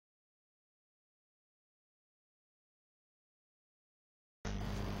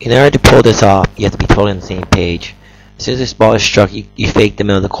In order to pull this off, you have to be totally on the same page. As soon as this ball is struck, you fake the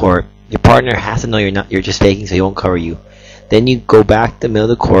middle of the court. Your partner has to know you're just faking, so he won't cover you. Then you go back to the middle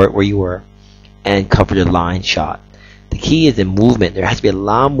of the court where you were and cover the line shot. The key is the movement. There has to be a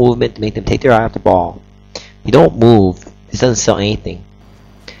lot of movement to make them take their eye off the ball. If you don't move, this doesn't sell anything.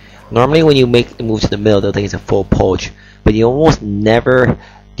 Normally when you make the move to the middle, they'll think it's a full poach, but you almost never,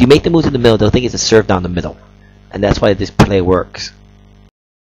 you make the move to the middle, they'll think it's a serve down the middle. And that's why this play works.